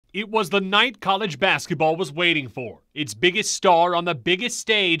It was the night college basketball was waiting for. Its biggest star on the biggest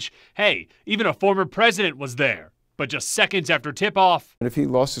stage. Hey, even a former president was there. But just seconds after tip-off. And if he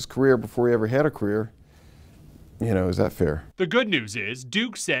lost his career before he ever had a career, is that fair? The good news is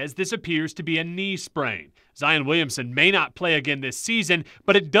Duke says this appears to be a knee sprain. Zion Williamson may not play again this season,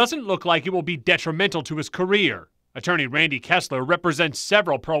 but it doesn't look like it will be detrimental to his career. Attorney Randy Kessler represents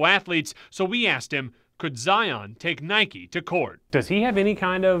several pro athletes, so we asked him, could Zion take Nike to court? Does he have any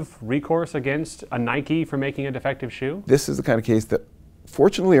kind of recourse against a Nike for making a defective shoe? This is the kind of case that,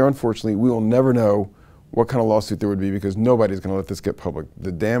 fortunately or unfortunately, we will never know what kind of lawsuit there would be because nobody's going to let this get public.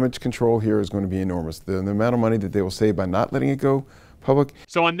 The damage control here is going to be enormous. The amount of money that they will save by not letting it go public.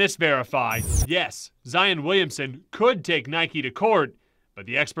 So on this Verify, yes, Zion Williamson could take Nike to court, but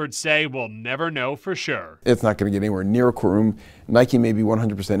the experts say we'll never know for sure. It's not going to get anywhere near a courtroom. Nike may be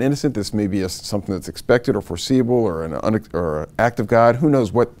 100% innocent. This may be something that's expected or foreseeable or an act of God. Who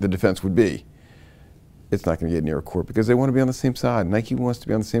knows what the defense would be? It's not going to get near a court because they want to be on the same side. Nike wants to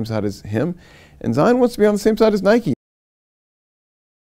be on the same side as him, and Zion wants to be on the same side as Nike.